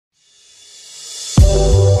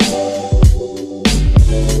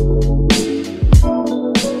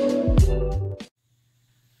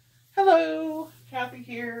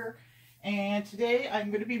I'm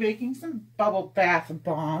going to be making some bubble bath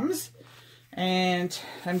bombs, and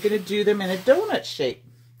I'm going to do them in a donut shape.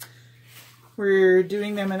 We're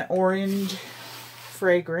doing them in orange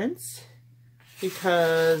fragrance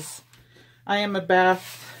because I am a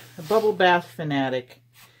bubble bath fanatic,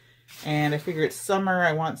 and I figure it's summer,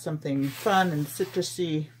 I want something fun and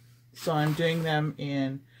citrusy, so I'm doing them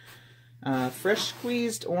in fresh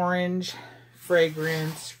squeezed orange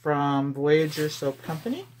fragrance from Voyager Soap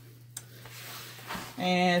Company.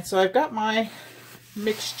 And so I've got my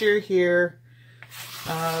mixture here.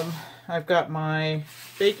 I've got my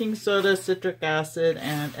baking soda, citric acid,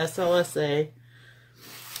 and SLSA.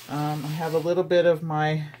 I have a little bit of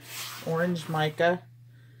my orange mica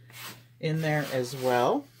in there as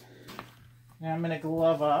well. Now I'm going to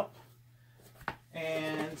glove up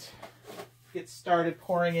and get started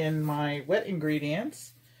pouring in my wet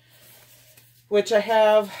ingredients, which I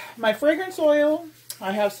have my fragrance oil,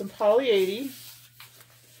 I have some poly 80,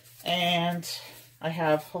 and I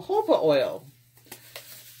have jojoba oil.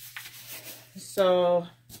 So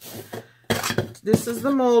this is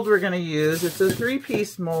the mold we're going to use. It's a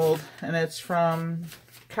 3-piece mold, and it's from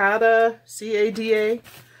Cada, C-A-D-A,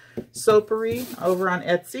 Soapery over on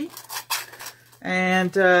Etsy.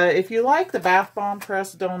 And if you like the bath bomb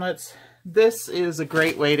press donuts, this is a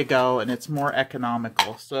great way to go, and it's more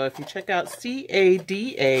economical. So if you check out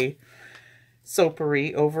C-A-D-A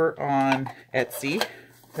Soapery over on Etsy,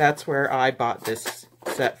 that's where I bought this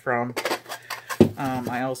set from.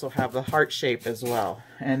 I also have the heart shape as well,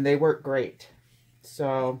 and they work great.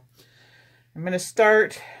 So I'm going to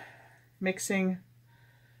start mixing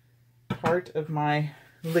part of my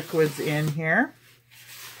liquids in here.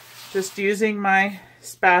 Just using my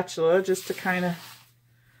spatula just to kind of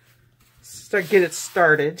get it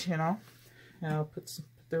started, you know. Now I'll put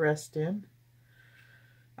the rest in.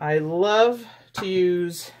 I love to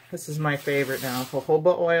use, this is my favorite now,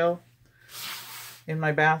 jojoba oil in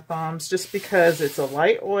my bath bombs, just because it's a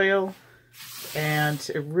light oil and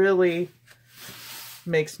it really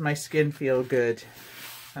makes my skin feel good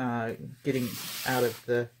getting out of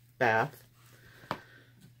the bath.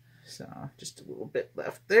 So just a little bit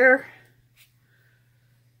left there.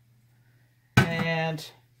 And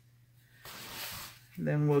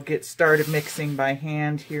then we'll get started mixing by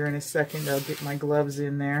hand here in a second. I'll get my gloves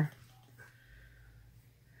in there.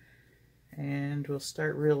 And we'll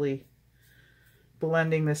start really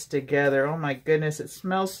blending this together. Oh my goodness, it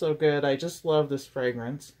smells so good. I just love this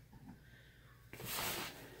fragrance.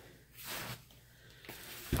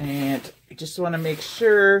 And I just want to make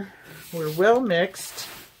sure we're well mixed.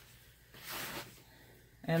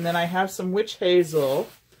 And then I have some witch hazel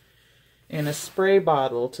in a spray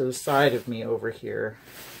bottle to the side of me over here.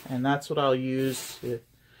 And that's what I'll use to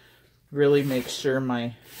really make sure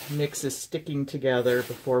my mix is sticking together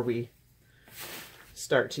before we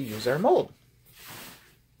start to use our mold.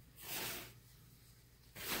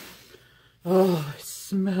 Oh, it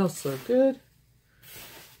smells so good.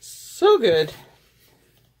 So good.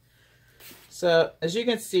 So as you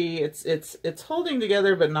can see, it's holding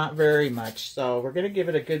together, but not very much. So we're going to give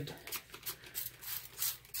it a good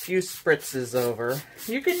few spritzes over.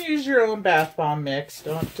 You can use your own bath bomb mix.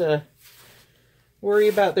 Don't worry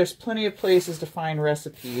about, there's plenty of places to find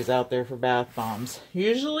recipes out there for bath bombs.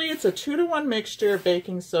 Usually it's a 2-to-1 mixture of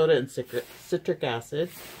baking soda and citric acid.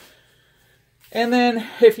 And then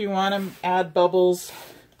if you want to add bubbles,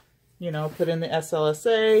 you know, put in the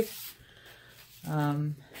SLSA.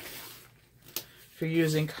 If you're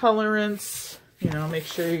using colorants, you know, make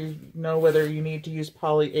sure you know whether you need to use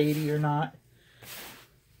poly 80 or not.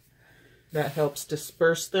 That helps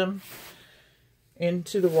disperse them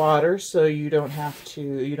into the water, so you don't have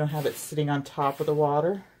it sitting on top of the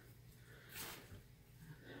water.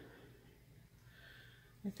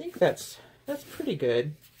 I think that's pretty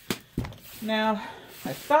good. Now,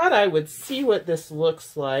 I thought I would see what this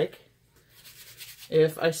looks like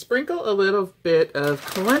if I sprinkle a little bit of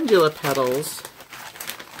calendula petals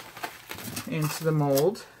into the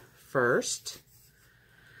mold first,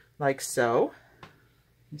 like so.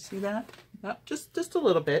 You see that? Not just a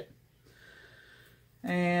little bit.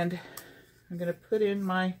 And I'm going to put in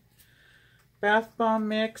my bath bomb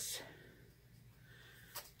mix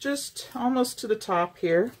just almost to the top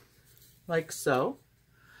here, like so.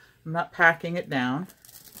 I'm not packing it down.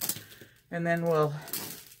 And then we'll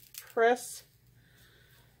press.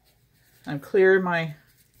 I'm clearing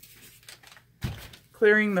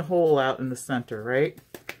the hole out in the center, right?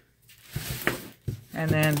 And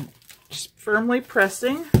then just firmly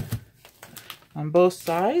pressing on both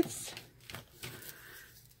sides.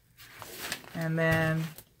 And then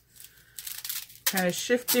kind of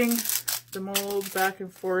shifting the mold back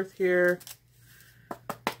and forth here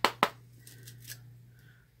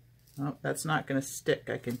Oh, that's not going to stick.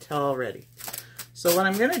 I can tell already. So what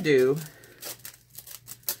I'm going to do,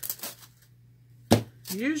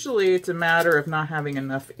 usually it's a matter of not having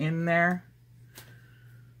enough in there.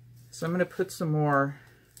 So I'm going to put some more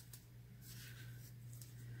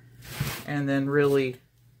and then really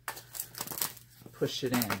push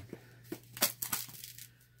it in.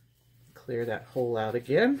 Clear that hole out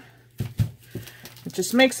again. It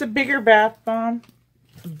just makes a bigger bath bomb,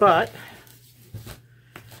 but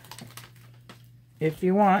if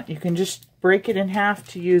you want, you can just break it in half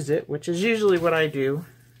to use it, which is usually what I do.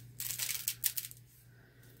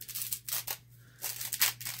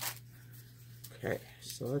 Okay,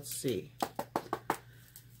 so let's see.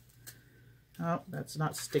 Oh, that's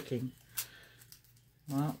not sticking.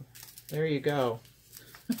 Well, there you go.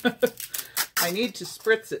 I need to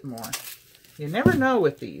spritz it more. You never know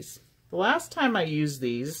with these. The last time I used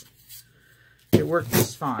these, it worked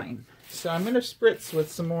just fine. So I'm going to spritz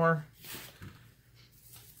with some more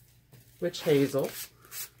witch hazel.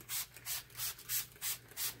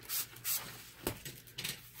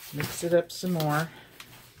 Mix it up some more.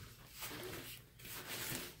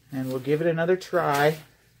 And we'll give it another try.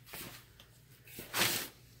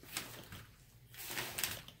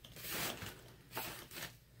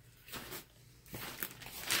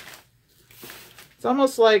 It's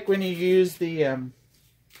almost like when you use the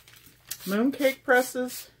mooncake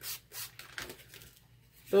presses.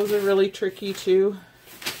 Those are really tricky too,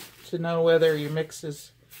 to know whether your mix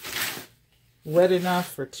is wet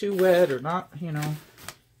enough or too wet or not, you know.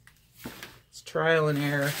 It's trial and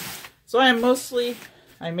error. So I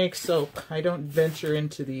make soap. I don't venture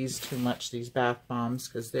into these too much, these bath bombs,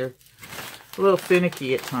 because they're a little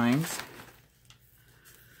finicky at times.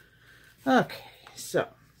 Okay, so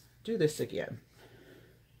do this again.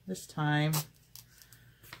 This time,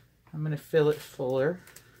 I'm going to fill it fuller.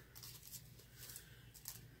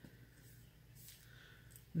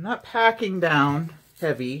 I'm not packing down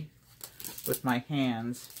heavy with my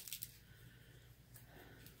hands.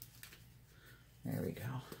 There we go.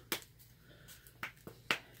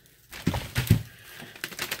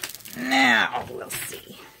 Now we'll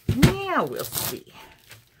see. Now we'll see.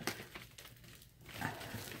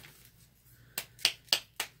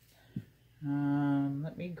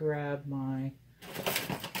 Let me grab my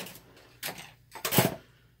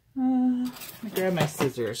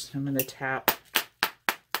scissors. I'm going to tap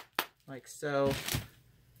like so.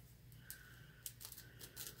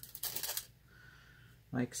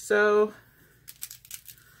 Like so.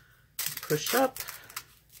 Push up.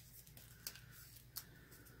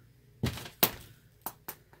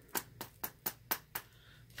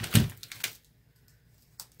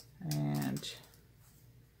 And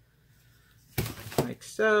like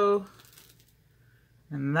so.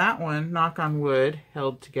 And that one, knock on wood,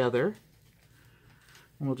 held together.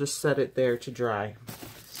 And we'll just set it there to dry.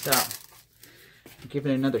 So, give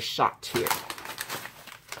it another shot here.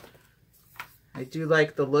 I do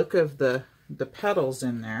like the look of the petals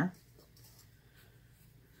in there.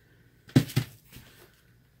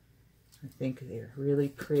 I think they're really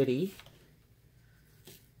pretty.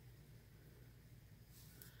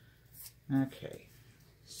 Okay,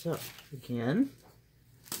 so again,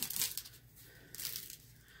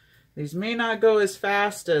 these may not go as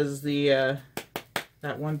fast as the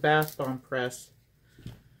that one bath bomb press,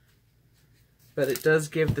 but it does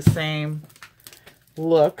give the same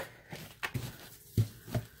look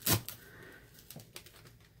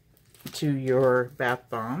to your bath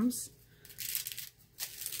bombs.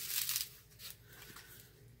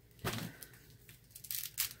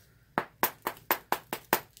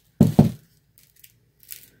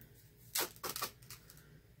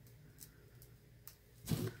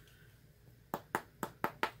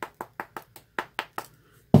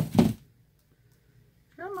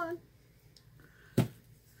 Come on.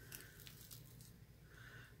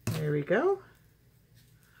 There we go.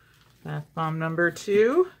 Bath bomb number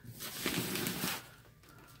 2.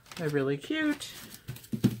 They're really cute.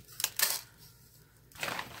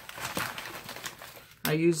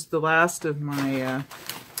 I used the last of my,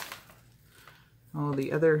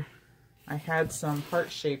 I had some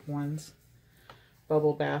heart-shaped ones,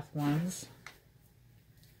 bubble bath ones.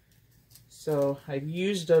 So I've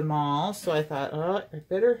used them all, so I thought, oh, I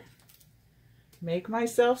better make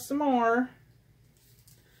myself some more.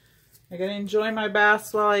 I gotta enjoy my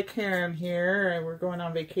baths while I can here, and we're going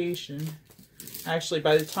on vacation. Actually,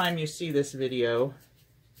 by the time you see this video,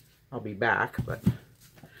 I'll be back, but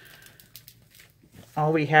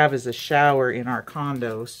all we have is a shower in our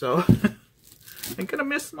condo, so I'm gonna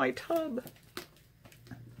miss my tub.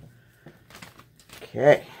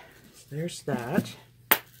 Okay, there's that.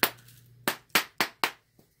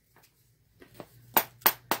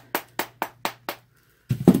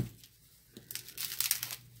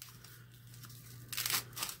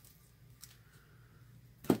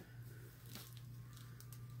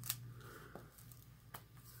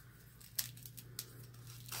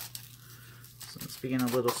 It's being a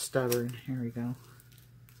little stubborn. Here we go.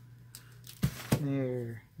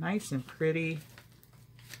 There, nice and pretty.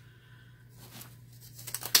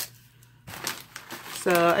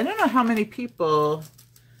 So I don't know how many people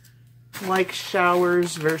like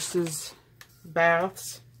showers versus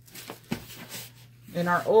baths. In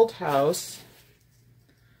our old house,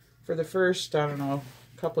 for the first, I don't know,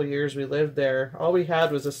 couple years we lived there, all we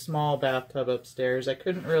had was a small bathtub upstairs. I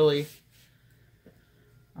couldn't really,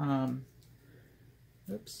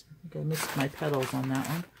 oops, I think I missed my pedals on that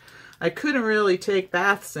one. I couldn't really take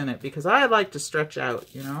baths in it because I like to stretch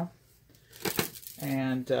out, you know,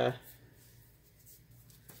 and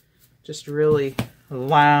just really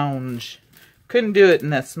lounge. Couldn't do it in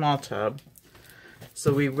that small tub.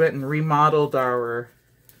 So we went and remodeled our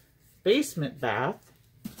basement bath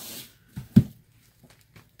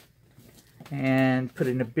and put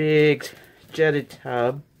in a big jetted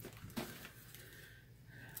tub.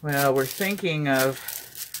 Well, we're thinking of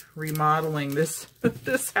remodeling this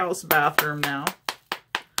this house bathroom now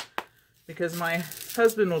because my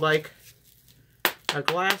husband would like a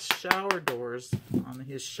glass shower doors on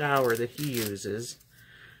his shower that he uses,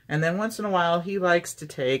 and then once in a while he likes to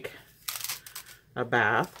take a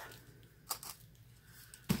bath.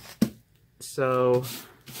 So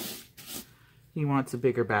he wants a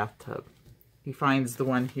bigger bathtub. He finds the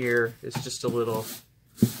one here is just a little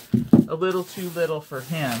too little for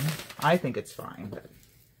him. I think it's fine, but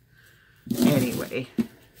anyway.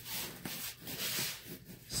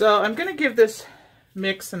 So I'm going to give this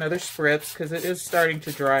mix another spritz because it is starting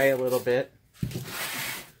to dry a little bit.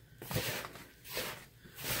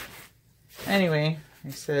 Anyway,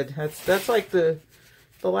 I said that's like the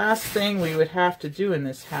last thing we would have to do in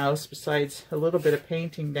this house besides a little bit of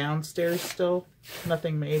painting downstairs still.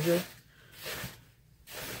 Nothing major.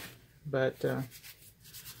 But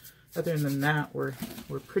other than that, we're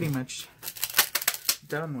pretty much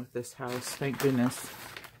done with this house, thank goodness.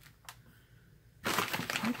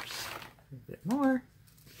 Oops, a bit more.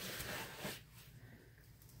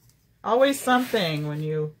 Always something when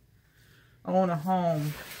you own a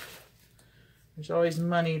home. There's always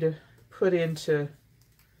money to put into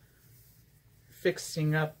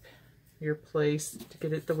fixing up your place to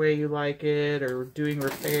get it the way you like it, or doing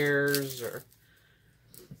repairs. Or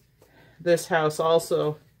this house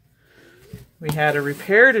also, we had a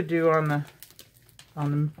repair to do on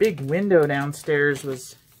the big window downstairs.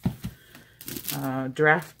 Was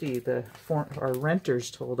drafty, our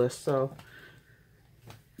renters told us, so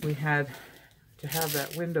we had to have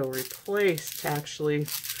that window replaced. Actually,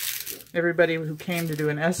 everybody who came to do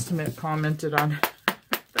an estimate commented on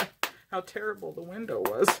how terrible the window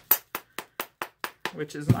was,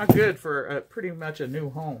 which is not good for pretty much a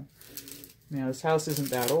new home. Now, this house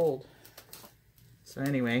isn't that old. So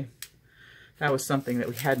anyway, that was something that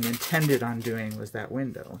we hadn't intended on doing, was that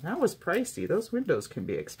window. That was pricey. Those windows can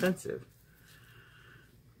be expensive.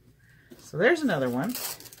 So there's another one.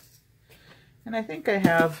 And I think I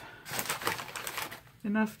have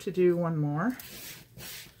enough to do one more.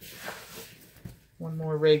 One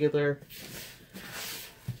more regular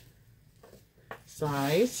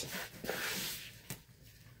size.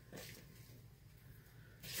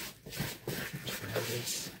 Try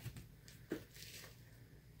this.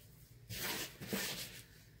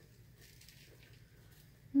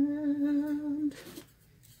 And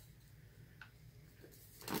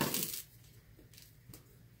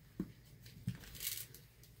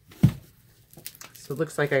so it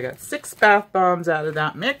looks like I got 6 bath bombs out of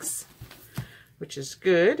that mix, which is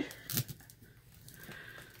good.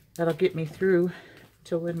 That'll get me through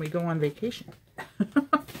till when we go on vacation.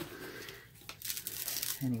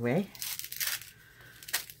 Anyway.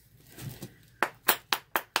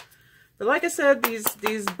 But like I said,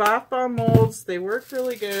 these bath bomb molds, they work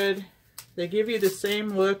really good. They give you the same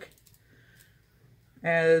look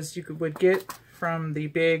as you would get from the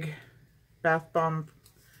big bath bomb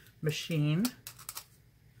machine.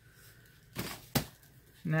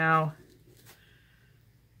 Now,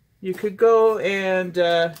 you could go and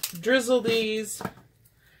drizzle these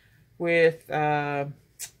with cocoa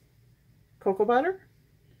butter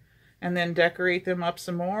and then decorate them up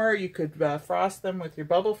some more. You could frost them with your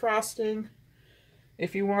bubble frosting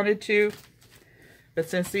if you wanted to. But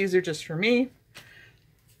since these are just for me,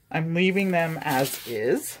 I'm leaving them as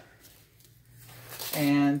is.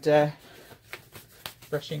 And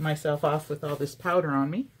brushing myself off with all this powder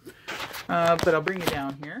on me. But I'll bring you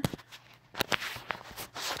down here.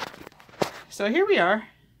 So here we are,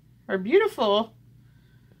 our beautiful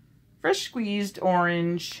fresh squeezed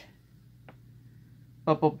orange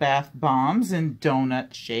bubble bath bombs in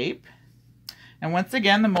donut shape. And once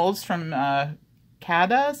again, the mold's from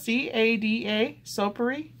Cada, C-A-D-A,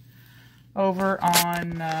 Soapery, over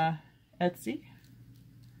on Etsy.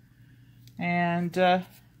 And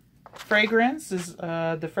fragrance is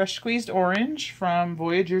the fresh squeezed orange from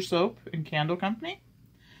Voyager Soap and Candle Company.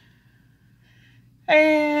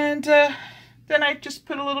 And then I just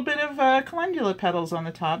put a little bit of calendula petals on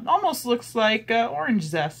the top. Almost looks like orange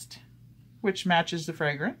zest, which matches the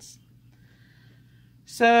fragrance.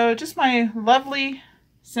 So just my lovely,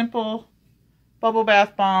 simple bubble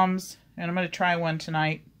bath bombs. And I'm going to try one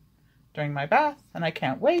tonight during my bath, and I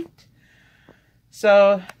can't wait.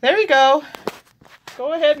 So there you go.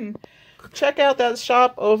 Go ahead and check out that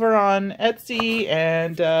shop over on Etsy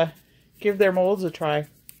and give their molds a try.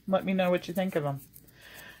 Let me know what you think of them.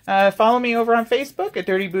 Follow me over on Facebook at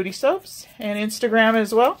Dirty Booty Soaps and Instagram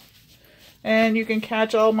as well. And you can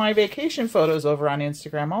catch all my vacation photos over on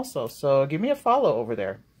Instagram also. So give me a follow over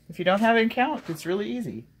there. If you don't have an account, it's really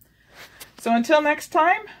easy. So until next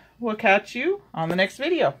time, we'll catch you on the next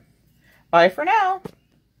video. Bye for now.